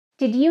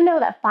Did you know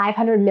that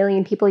 500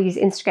 million people use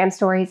Instagram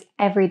stories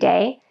every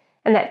day?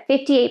 And that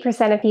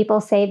 58% of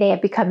people say they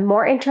have become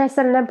more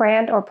interested in a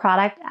brand or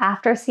product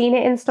after seeing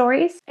it in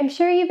stories? I'm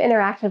sure you've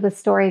interacted with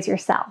stories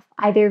yourself,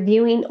 either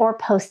viewing or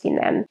posting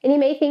them. And you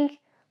may think,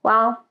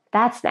 well,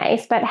 that's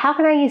nice, but how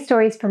can I use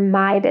stories for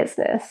my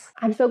business?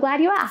 I'm so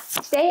glad you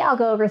asked. Today, I'll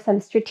go over some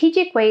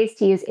strategic ways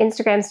to use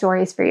Instagram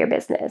stories for your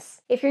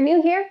business. If you're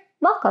new here,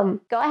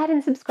 welcome. Go ahead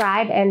and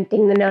subscribe and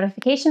ding the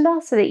notification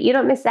bell so that you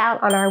don't miss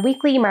out on our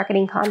weekly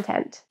marketing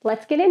content.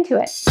 Let's get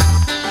into it.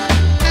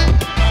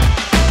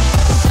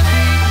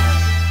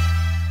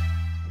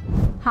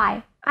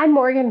 Hi, I'm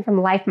Morgan from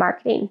LYFE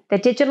Marketing, the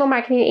digital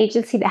marketing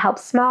agency that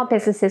helps small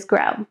businesses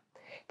grow.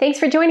 Thanks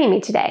for joining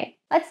me today.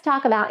 Let's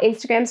talk about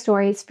Instagram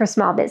stories for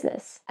small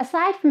business.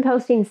 Aside from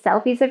posting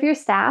selfies of your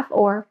staff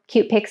or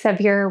cute pics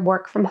of your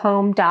work from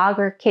home dog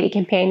or kitty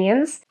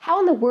companions, how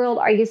in the world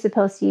are you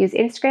supposed to use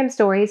Instagram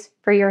stories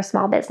for your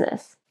small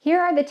business? Here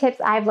are the tips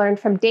I've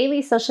learned from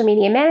daily social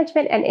media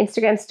management and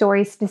Instagram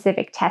stories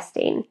specific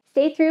testing.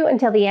 Stay through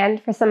until the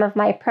end for some of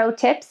my pro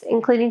tips,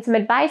 including some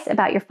advice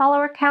about your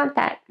follower count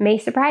that may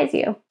surprise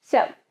you.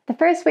 So, the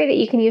first way that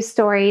you can use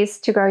stories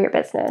to grow your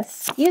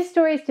business. Use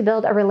stories to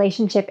build a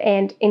relationship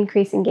and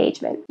increase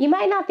engagement. You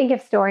might not think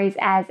of stories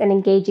as an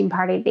engaging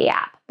part of the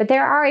app, but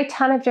there are a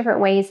ton of different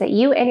ways that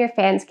you and your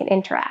fans can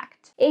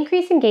interact.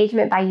 Increase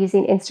engagement by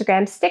using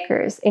Instagram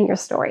stickers in your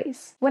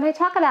stories. When I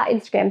talk about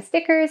Instagram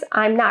stickers,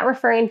 I'm not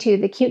referring to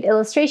the cute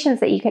illustrations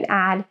that you can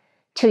add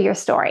to your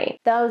story.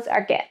 Those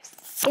are GIFs.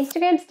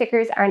 Instagram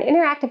stickers are an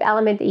interactive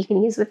element that you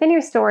can use within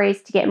your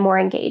stories to get more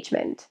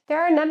engagement.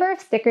 There are a number of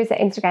stickers that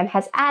Instagram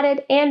has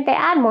added, and they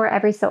add more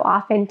every so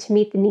often to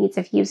meet the needs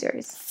of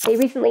users. They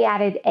recently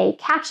added a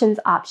captions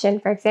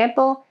option, for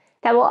example,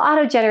 that will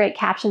auto-generate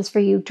captions for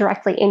you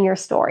directly in your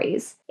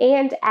stories,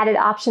 and added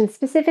options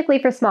specifically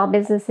for small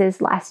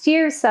businesses last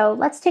year, so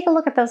let's take a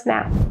look at those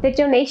now. The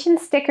donation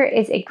sticker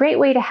is a great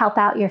way to help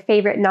out your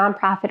favorite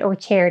nonprofit or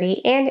charity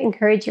and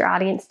encourage your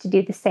audience to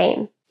do the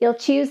same. You'll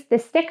choose the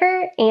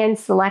sticker and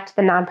select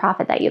the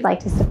nonprofit that you'd like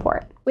to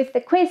support. With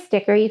the quiz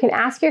sticker, you can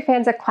ask your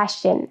fans a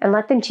question and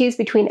let them choose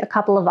between a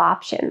couple of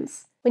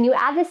options. When you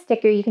add the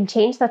sticker, you can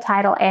change the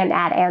title and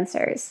add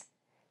answers.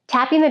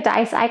 Tapping the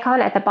dice icon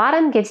at the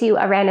bottom gives you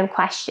a random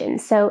question,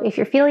 so if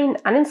you're feeling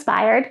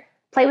uninspired,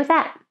 play with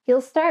that.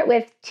 You'll start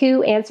with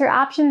 2 answer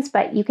options,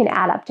 but you can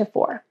add up to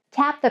 4.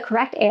 Tap the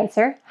correct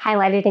answer,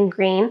 highlighted in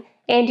green,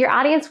 and your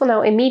audience will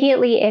know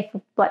immediately if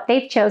what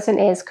they've chosen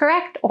is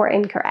correct or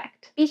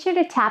incorrect. Be sure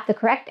to tap the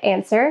correct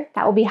answer,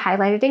 that will be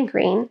highlighted in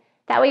green.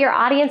 That way your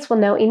audience will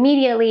know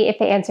immediately if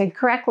they answered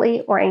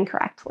correctly or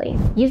incorrectly.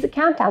 Use a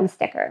countdown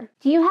sticker.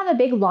 Do you have a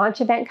big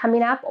launch event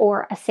coming up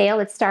or a sale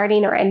that's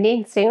starting or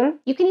ending soon?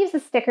 You can use the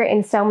sticker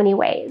in so many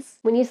ways.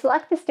 When you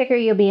select the sticker,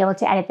 you'll be able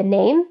to edit the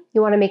name.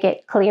 You want to make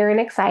it clear and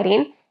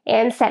exciting,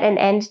 and set an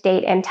end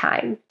date and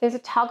time. There's a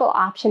toggle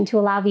option to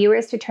allow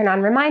viewers to turn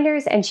on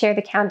reminders and share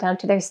the countdown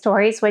to their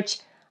stories, which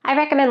I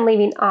recommend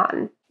leaving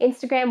on.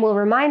 Instagram will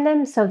remind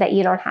them so that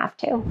you don't have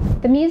to.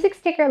 The music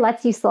sticker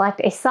lets you select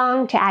a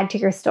song to add to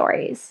your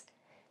stories.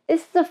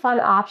 This is a fun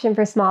option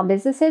for small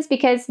businesses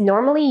because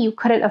normally you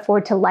couldn't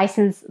afford to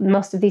license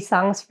most of these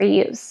songs for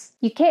use.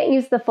 You can't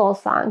use the full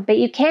song, but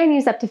you can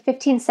use up to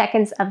 15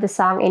 seconds of the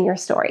song in your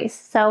stories.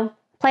 So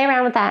play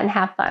around with that and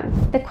have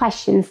fun. The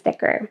question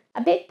sticker.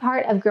 A big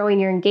part of growing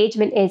your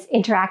engagement is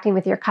interacting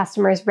with your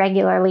customers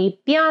regularly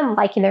beyond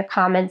liking their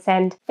comments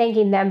and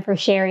thanking them for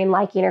sharing,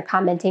 liking, or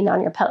commenting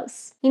on your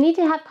posts. You need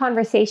to have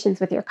conversations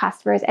with your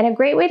customers, and a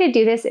great way to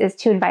do this is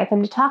to invite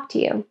them to talk to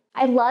you.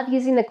 I love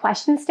using the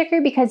question sticker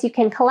because you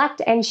can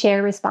collect and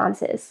share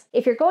responses.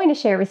 If you're going to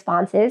share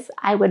responses,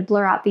 I would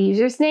blur out the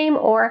user's name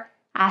or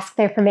ask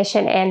their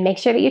permission and make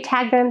sure that you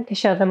tag them to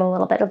show them a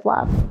little bit of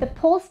love. The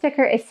poll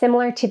sticker is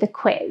similar to the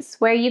quiz,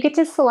 where you get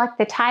to select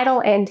the title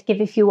and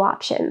give a few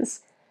options.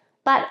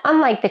 But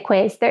unlike the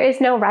quiz, there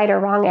is no right or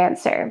wrong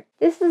answer.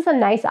 This is a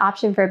nice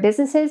option for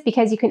businesses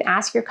because you can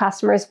ask your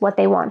customers what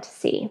they want to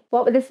see.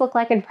 What would this look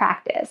like in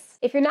practice?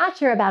 If you're not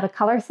sure about a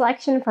color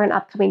selection for an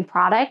upcoming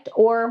product,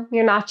 or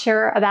you're not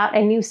sure about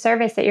a new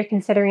service that you're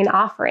considering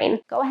offering,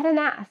 go ahead and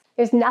ask.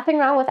 There's nothing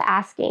wrong with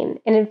asking,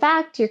 and in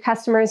fact, your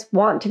customers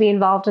want to be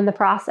involved in the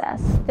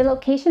process. The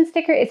location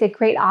sticker is a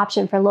great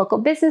option for local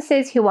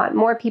businesses who want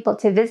more people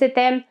to visit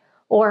them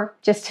or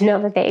just to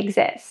know that they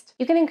exist.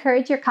 You can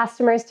encourage your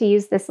customers to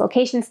use this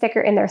location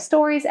sticker in their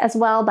stories as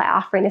well by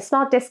offering a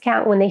small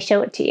discount when they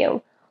show it to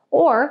you.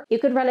 Or you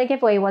could run a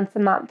giveaway once a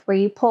month where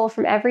you pull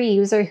from every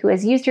user who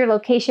has used your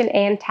location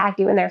and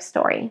tagged you in their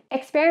story.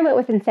 Experiment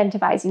with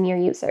incentivizing your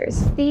users.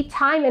 The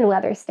time and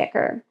weather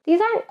sticker. These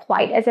aren't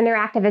quite as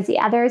interactive as the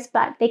others,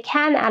 but they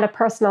can add a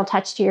personal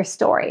touch to your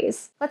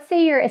stories. Let's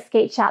say you're a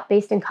skate shop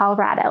based in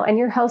Colorado and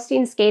you're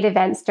hosting skate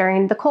events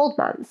during the cold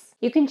months.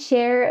 You can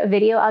share a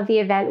video of the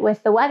event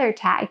with the weather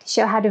tag to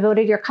show how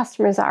devoted your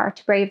customers are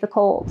to brave the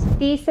cold.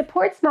 The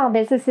Support Small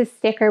Businesses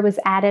sticker was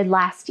added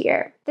last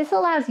year. This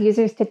allows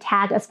users to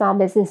tag a small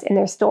business in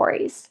their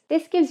stories.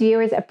 This gives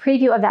viewers a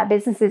preview of that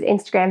business's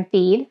Instagram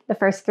feed, the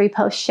first 3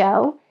 posts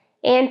show,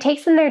 and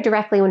takes them there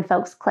directly when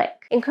folks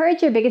click.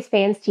 Encourage your biggest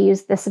fans to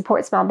use the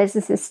Support Small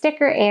Businesses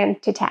sticker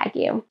and to tag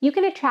you. You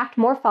can attract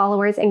more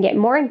followers and get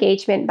more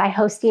engagement by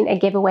hosting a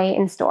giveaway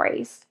in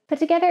stories. Put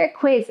together a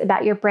quiz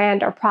about your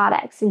brand or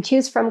products and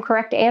choose from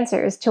correct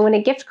answers to win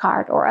a gift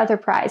card or other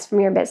prize from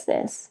your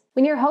business.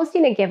 When you're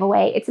hosting a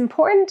giveaway, it's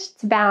important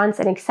to balance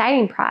an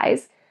exciting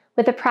prize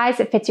with a prize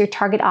that fits your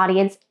target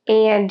audience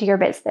and your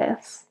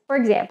business. For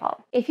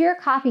example, if you're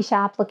a coffee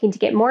shop looking to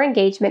get more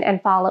engagement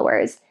and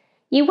followers,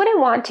 you wouldn't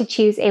want to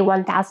choose a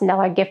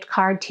 $1,000 gift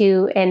card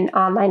to an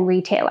online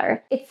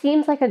retailer. It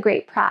seems like a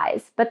great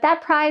prize, but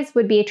that prize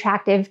would be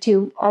attractive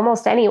to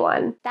almost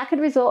anyone. That could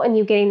result in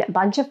you getting a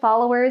bunch of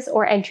followers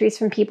or entries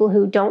from people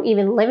who don't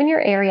even live in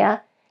your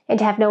area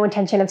and have no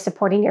intention of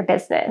supporting your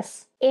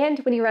business. And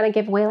when you run a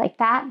giveaway like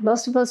that,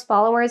 most of those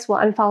followers will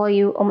unfollow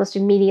you almost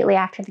immediately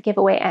after the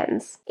giveaway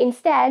ends.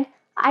 Instead,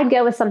 I'd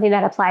go with something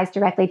that applies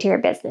directly to your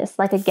business,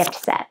 like a gift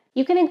set.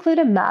 You can include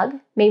a mug.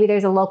 Maybe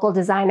there's a local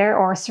designer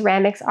or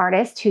ceramics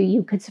artist who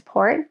you could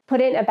support.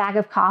 Put in a bag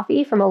of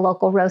coffee from a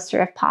local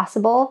roaster if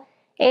possible,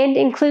 and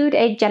include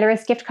a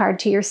generous gift card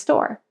to your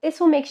store. This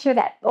will make sure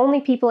that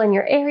only people in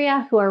your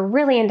area who are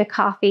really into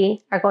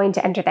coffee are going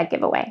to enter that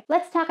giveaway.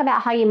 Let's talk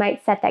about how you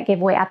might set that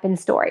giveaway up in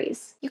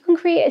stories. You can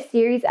create a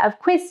series of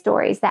quiz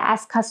stories that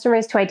ask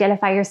customers to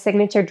identify your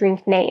signature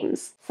drink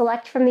names.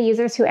 Select from the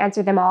users who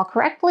answered them all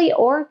correctly,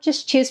 or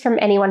just choose from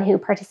anyone who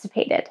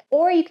participated.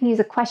 Or you can use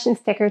a question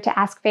sticker to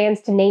ask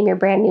fans to name your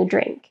brand new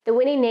drink. The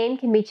winning name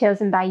can be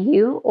chosen by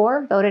you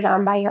or voted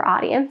on by your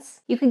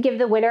audience. You could give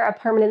the winner a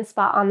permanent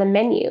spot on the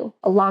menu,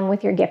 along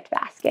with your gift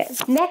basket.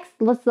 Next,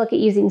 let's look at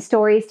using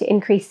stories to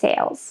increase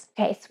sales.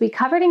 Okay, so we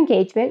covered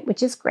engagement,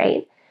 which is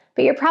great,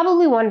 but you're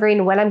probably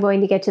wondering when I'm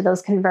going to get to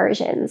those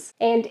conversions.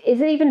 And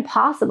is it even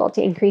possible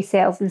to increase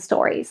sales in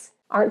stories?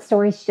 Aren't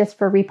stories just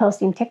for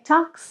reposting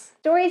TikToks?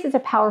 Stories is a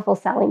powerful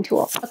selling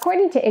tool.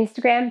 According to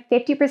Instagram,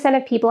 50%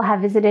 of people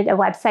have visited a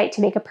website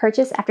to make a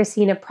purchase after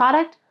seeing a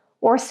product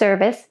or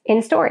service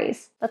in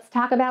stories. Let's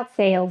talk about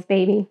sales,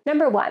 baby.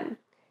 Number 1.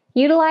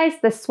 Utilize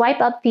the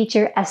swipe up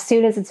feature as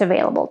soon as it's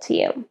available to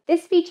you.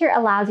 This feature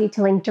allows you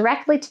to link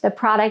directly to the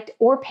product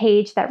or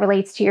page that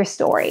relates to your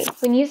story.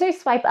 When users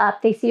swipe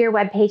up, they see your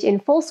webpage in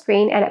full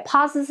screen and it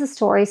pauses the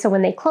story, so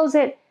when they close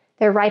it,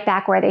 they're right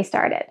back where they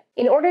started.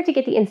 In order to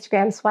get the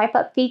Instagram swipe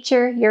up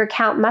feature, your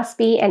account must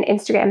be an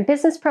Instagram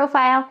business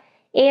profile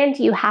and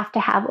you have to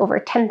have over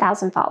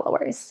 10,000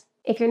 followers.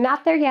 If you're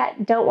not there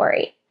yet, don't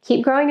worry.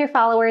 Keep growing your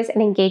followers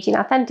and engaging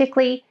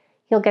authentically.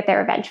 You'll get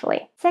there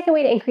eventually. Second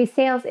way to increase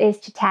sales is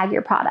to tag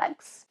your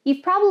products.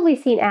 You've probably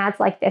seen ads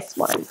like this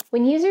one.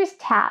 When users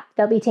tap,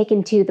 they'll be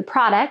taken to the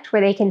product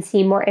where they can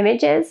see more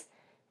images,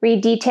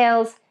 read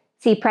details,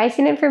 see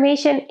pricing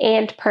information,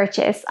 and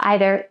purchase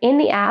either in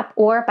the app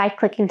or by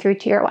clicking through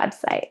to your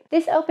website.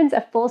 This opens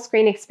a full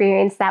screen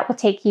experience that will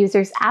take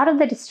users out of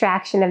the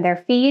distraction of their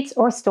feeds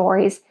or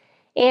stories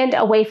and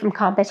away from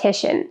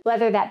competition,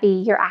 whether that be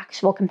your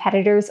actual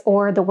competitors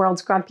or the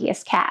world's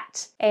grumpiest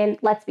cat. And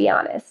let's be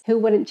honest, who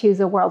wouldn't choose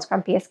the world's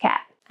grumpiest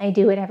cat? I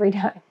do it every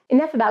time.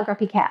 Enough about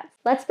grumpy cats.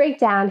 Let's break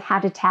down how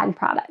to tag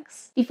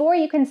products. Before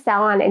you can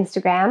sell on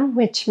Instagram,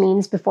 which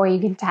means before you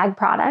can tag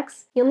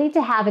products, you'll need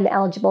to have an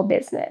eligible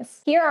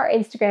business. Here are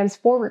Instagram's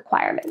 4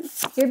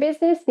 requirements. Your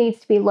business needs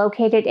to be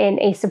located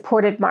in a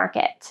supported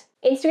market.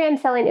 Instagram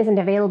selling isn't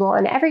available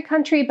in every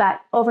country, but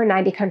over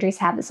 90 countries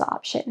have this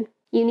option.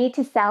 You need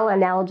to sell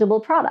an eligible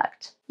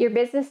product. Your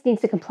business needs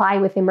to comply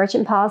with the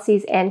merchant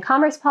policies and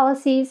commerce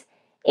policies,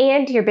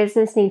 and your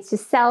business needs to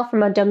sell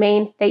from a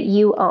domain that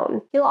you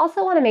own. You'll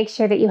also want to make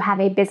sure that you have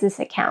a business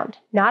account,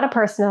 not a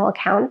personal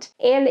account,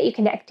 and that you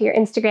connect your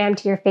Instagram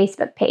to your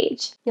Facebook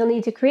page. You'll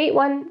need to create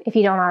one if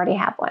you don't already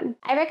have one.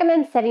 I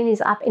recommend setting these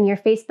up in your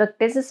Facebook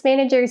Business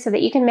Manager so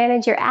that you can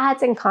manage your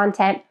ads and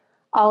content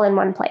all in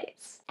one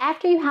place.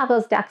 After you have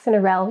those ducks in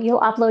a row,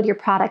 you'll upload your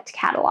product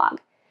catalog.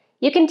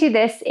 You can do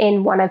this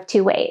in one of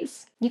 2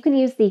 ways. You can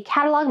use the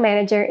Catalog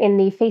Manager in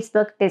the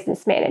Facebook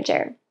Business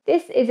Manager.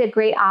 This is a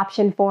great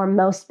option for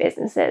most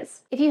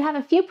businesses. If you have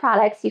a few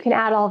products, you can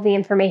add all of the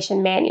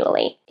information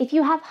manually. If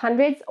you have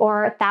hundreds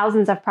or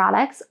thousands of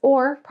products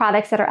or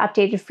products that are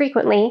updated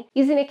frequently,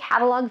 using a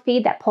catalog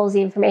feed that pulls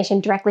the information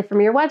directly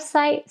from your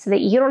website so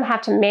that you don't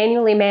have to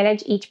manually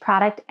manage each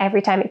product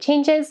every time it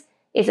changes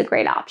is a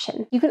great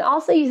option. You can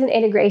also use an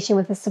integration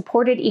with a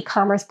supported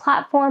e-commerce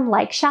platform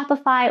like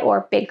Shopify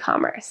or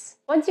BigCommerce.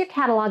 Once your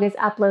catalog is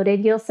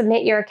uploaded, you'll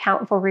submit your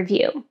account for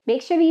review.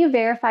 Make sure that you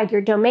verified your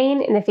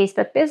domain in the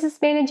Facebook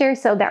Business Manager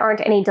so there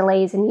aren't any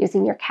delays in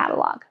using your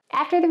catalog.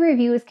 After the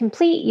review is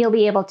complete, you'll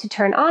be able to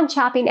turn on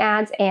shopping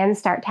ads and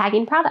start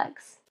tagging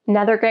products.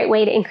 Another great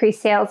way to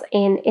increase sales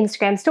in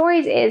Instagram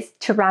stories is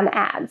to run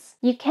ads.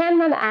 You can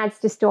run ads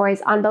to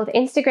stories on both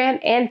Instagram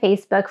and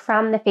Facebook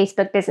from the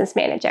Facebook Business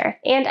Manager,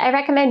 and I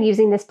recommend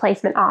using this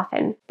placement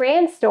often.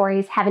 Brand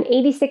stories have an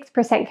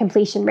 86%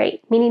 completion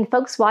rate, meaning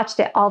folks watched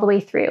it all the way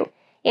through,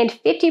 and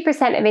 50%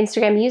 of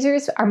Instagram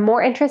users are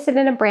more interested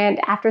in a brand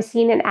after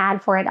seeing an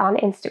ad for it on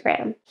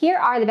Instagram. Here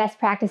are the best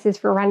practices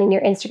for running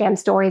your Instagram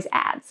stories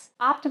ads.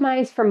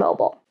 Optimize for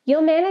mobile.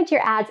 You'll manage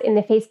your ads in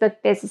the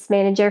Facebook Business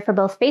Manager for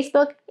both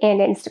Facebook and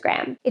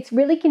Instagram. It's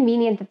really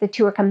convenient that the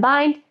two are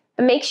combined,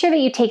 but make sure that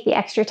you take the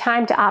extra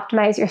time to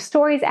optimize your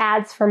Stories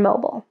ads for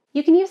mobile.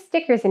 You can use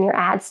stickers in your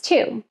ads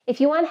too. If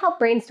you want help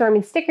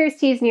brainstorming stickers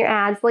to use in your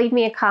ads, leave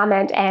me a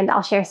comment and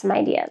I'll share some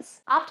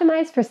ideas.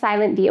 Optimize for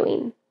silent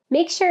viewing.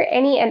 Make sure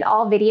any and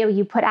all video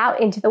you put out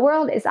into the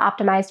world is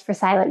optimized for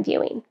silent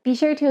viewing. Be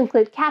sure to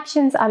include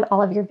captions on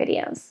all of your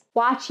videos.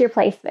 Watch your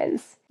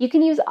placements. You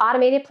can use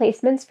automated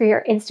placements for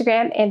your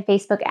Instagram and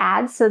Facebook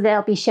ads so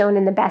they'll be shown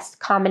in the best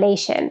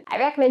combination. I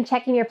recommend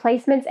checking your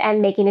placements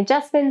and making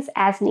adjustments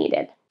as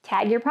needed.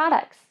 Tag your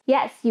products.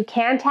 Yes, you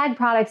can tag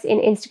products in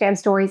Instagram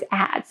Stories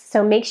ads,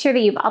 so make sure that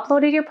you've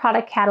uploaded your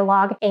product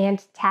catalog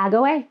and tag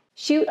away.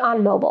 Shoot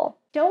on mobile.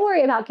 Don't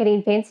worry about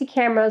getting fancy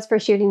cameras for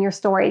shooting your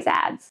Stories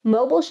ads.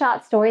 Mobile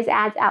shot Stories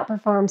ads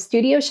outperform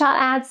studio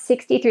shot ads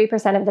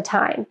 63% of the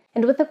time.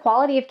 And with the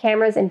quality of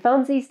cameras and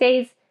phones these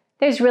days,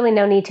 there's really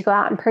no need to go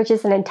out and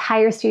purchase an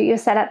entire studio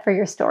setup for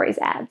your Stories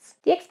ads.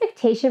 The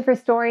expectation for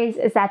Stories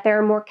is that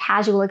they're a more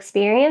casual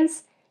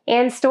experience,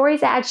 and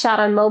Stories ads shot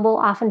on mobile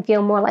often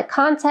feel more like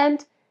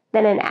content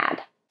than an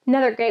ad.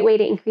 Another great way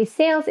to increase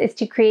sales is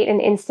to create an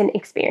instant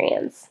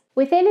experience.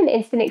 Within an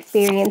instant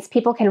experience,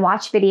 people can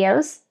watch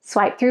videos,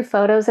 swipe through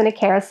photos in a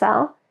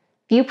carousel,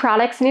 view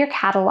products in your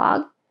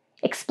catalog,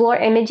 explore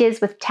images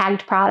with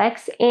tagged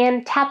products,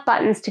 and tap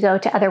buttons to go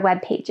to other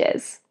web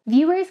pages.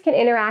 Viewers can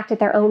interact at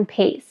their own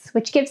pace,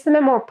 which gives them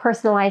a more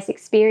personalized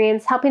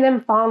experience, helping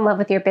them fall in love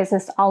with your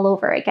business all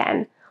over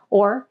again,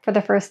 or for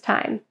the first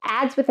time.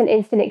 Ads with an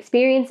instant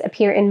experience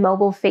appear in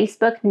mobile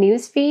Facebook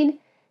news feed,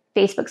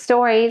 Facebook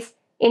Stories,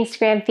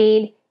 Instagram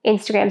feed,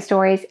 Instagram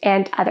Stories,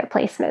 and other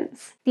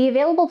placements. The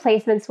available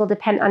placements will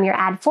depend on your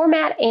ad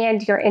format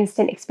and your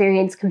instant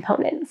experience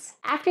components.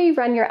 After you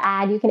run your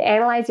ad, you can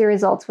analyze your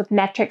results with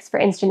metrics for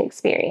instant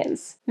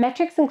experience.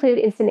 Metrics include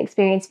instant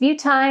experience view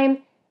time,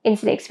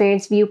 instant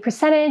experience view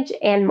percentage,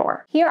 and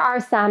more. Here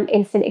are some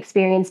instant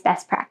experience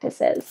best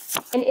practices.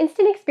 An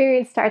instant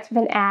experience starts with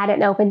an ad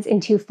and opens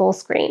into full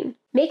screen.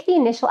 Make the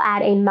initial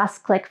ad a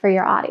must-click for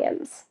your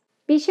audience.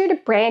 Be sure to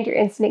brand your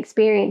instant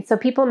experience so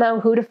people know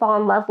who to fall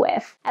in love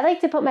with. I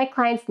like to put my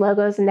clients'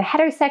 logos in the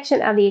header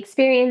section of the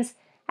experience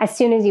as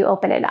soon as you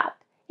open it up.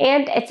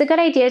 And it's a good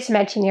idea to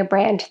mention your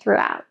brand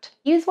throughout.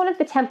 Use one of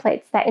the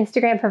templates that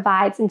Instagram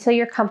provides until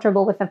you're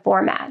comfortable with the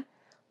format.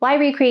 Why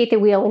recreate the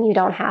wheel when you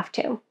don't have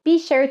to? Be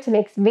sure to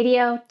mix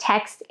video,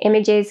 text,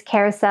 images,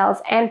 carousels,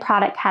 and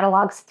product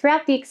catalogs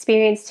throughout the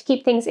experience to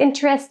keep things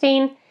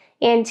interesting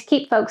and to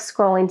keep folks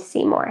scrolling to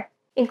see more.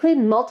 Include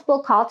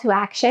multiple call to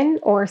action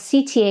or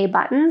CTA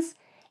buttons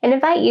and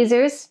invite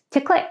users to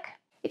click.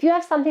 If you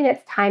have something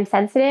that's time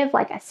sensitive,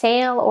 like a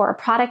sale or a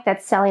product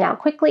that's selling out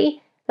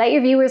quickly, let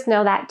your viewers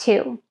know that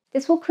too.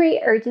 This will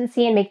create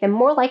urgency and make them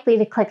more likely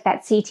to click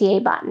that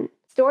CTA button.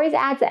 Stories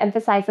ads that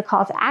emphasize the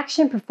call to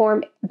action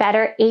perform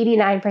better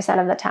 89%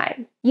 of the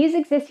time. Use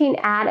existing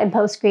ad and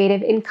post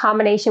creative in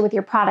combination with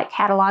your product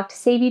catalog to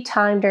save you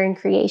time during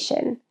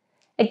creation.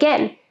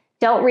 Again,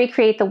 don't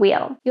recreate the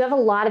wheel. You have a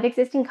lot of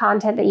existing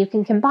content that you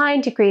can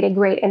combine to create a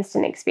great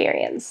instant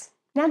experience.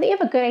 Now that you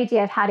have a good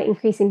idea of how to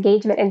increase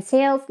engagement and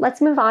sales, let's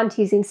move on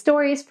to using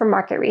stories for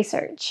market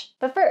research.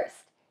 But first,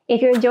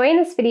 if you're enjoying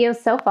this video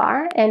so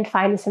far and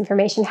find this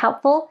information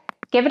helpful,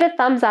 give it a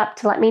thumbs up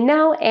to let me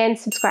know and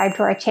subscribe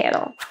to our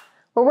channel.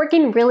 We're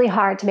working really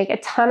hard to make a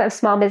ton of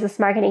small business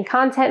marketing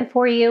content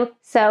for you,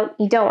 so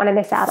you don't want to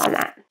miss out on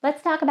that.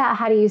 Let's talk about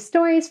how to use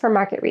stories for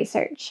market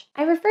research.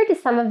 I referred to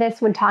some of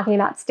this when talking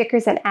about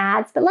stickers and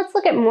ads, but let's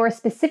look at more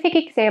specific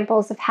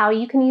examples of how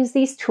you can use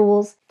these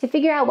tools to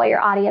figure out what your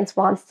audience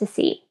wants to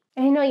see.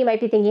 And I know you might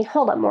be thinking,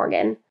 hold up,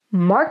 Morgan,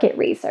 market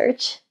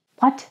research?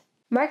 What?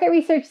 Market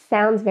research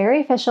sounds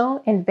very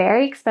official and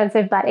very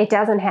expensive, but it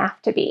doesn't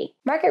have to be.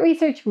 Market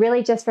research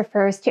really just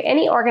refers to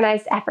any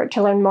organized effort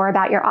to learn more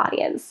about your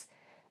audience.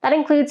 That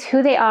includes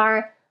who they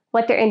are,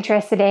 what they're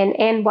interested in,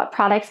 and what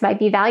products might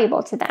be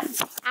valuable to them.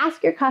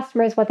 Ask your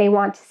customers what they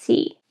want to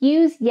see.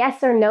 Use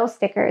yes or no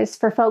stickers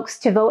for folks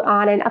to vote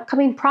on an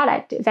upcoming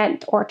product,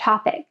 event, or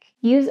topic.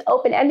 Use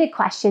open-ended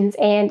questions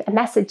and a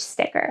message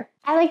sticker.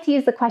 I like to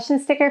use the question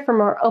sticker for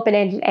more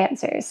open-ended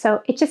answers,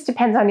 so it just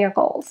depends on your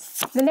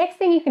goals. The next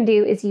thing you can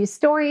do is use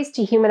stories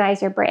to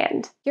humanize your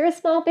brand. You're a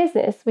small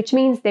business, which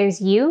means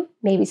there's you,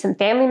 maybe some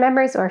family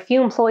members, or a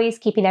few employees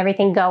keeping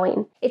everything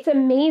going. It's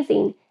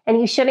amazing, and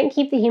you shouldn't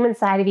keep the human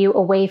side of you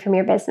away from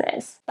your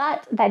business.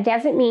 But that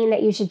doesn't mean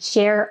that you should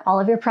share all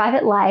of your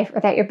private life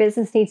or that your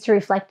business needs to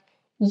reflect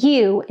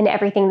you in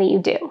everything that you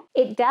do.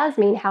 It does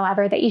mean,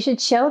 however, that you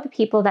should show the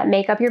people that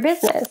make up your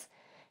business.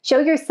 Show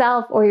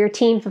yourself or your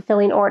team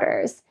fulfilling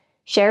orders.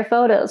 Share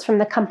photos from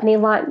the company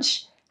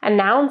lunch.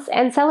 Announce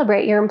and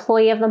celebrate your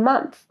employee of the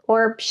month,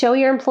 or show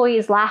your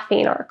employees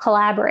laughing or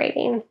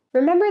collaborating.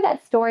 Remember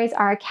that stories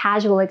are a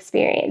casual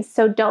experience,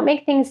 so don't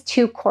make things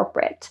too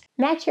corporate.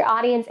 Match your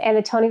audience and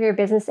the tone of your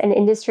business and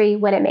industry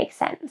when it makes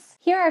sense.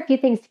 Here are a few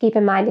things to keep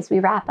in mind as we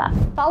wrap up.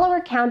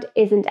 Follower count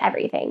isn't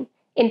everything.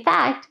 In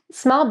fact,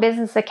 small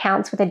business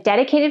accounts with a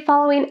dedicated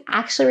following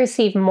actually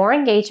receive more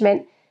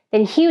engagement,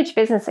 than huge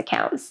business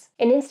accounts.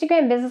 An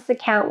Instagram business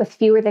account with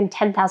fewer than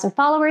 10,000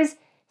 followers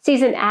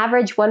sees an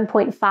average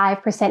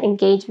 1.5%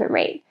 engagement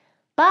rate,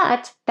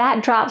 but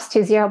that drops to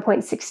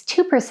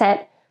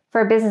 0.62%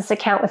 for a business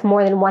account with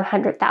more than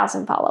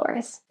 100,000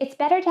 followers. It's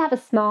better to have a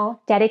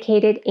small,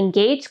 dedicated,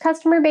 engaged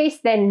customer base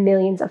than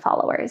millions of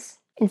followers.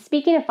 And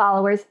speaking of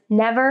followers,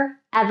 never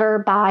ever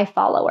buy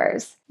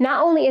followers.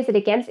 Not only is it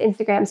against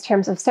Instagram's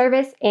terms of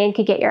service and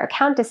could get your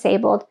account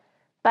disabled,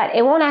 but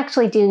it won't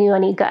actually do you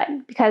any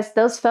good because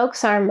those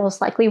folks are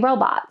most likely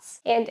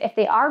robots. And if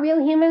they are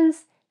real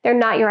humans, they're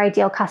not your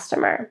ideal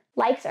customer.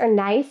 Likes are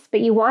nice,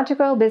 but you want to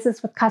grow a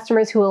business with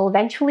customers who will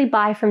eventually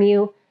buy from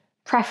you,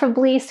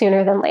 preferably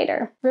sooner than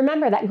later.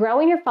 Remember that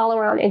growing your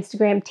follower on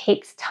Instagram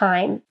takes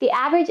time. The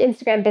average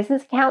Instagram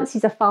business account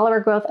sees a follower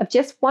growth of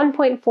just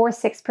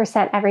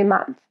 1.46% every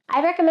month.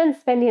 I recommend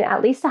spending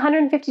at least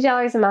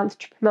 $150 a month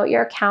to promote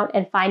your account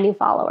and find new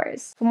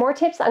followers. For more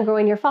tips on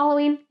growing your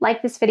following,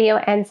 like this video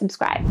and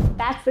subscribe.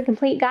 That's the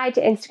complete guide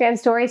to Instagram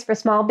stories for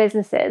small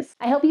businesses.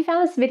 I hope you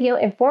found this video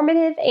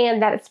informative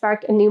and that it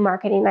sparked a new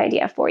marketing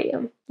idea for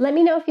you. Let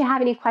me know if you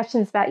have any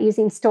questions about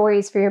using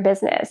stories for your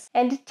business,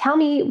 and tell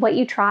me what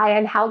you try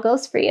and how it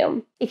goes for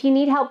you. If you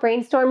need help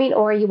brainstorming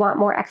or you want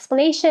more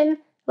explanation,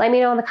 let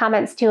me know in the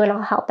comments too and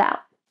I'll help out.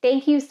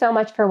 Thank you so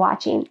much for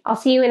watching. I'll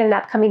see you in an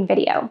upcoming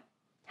video.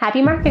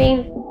 Happy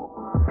marketing!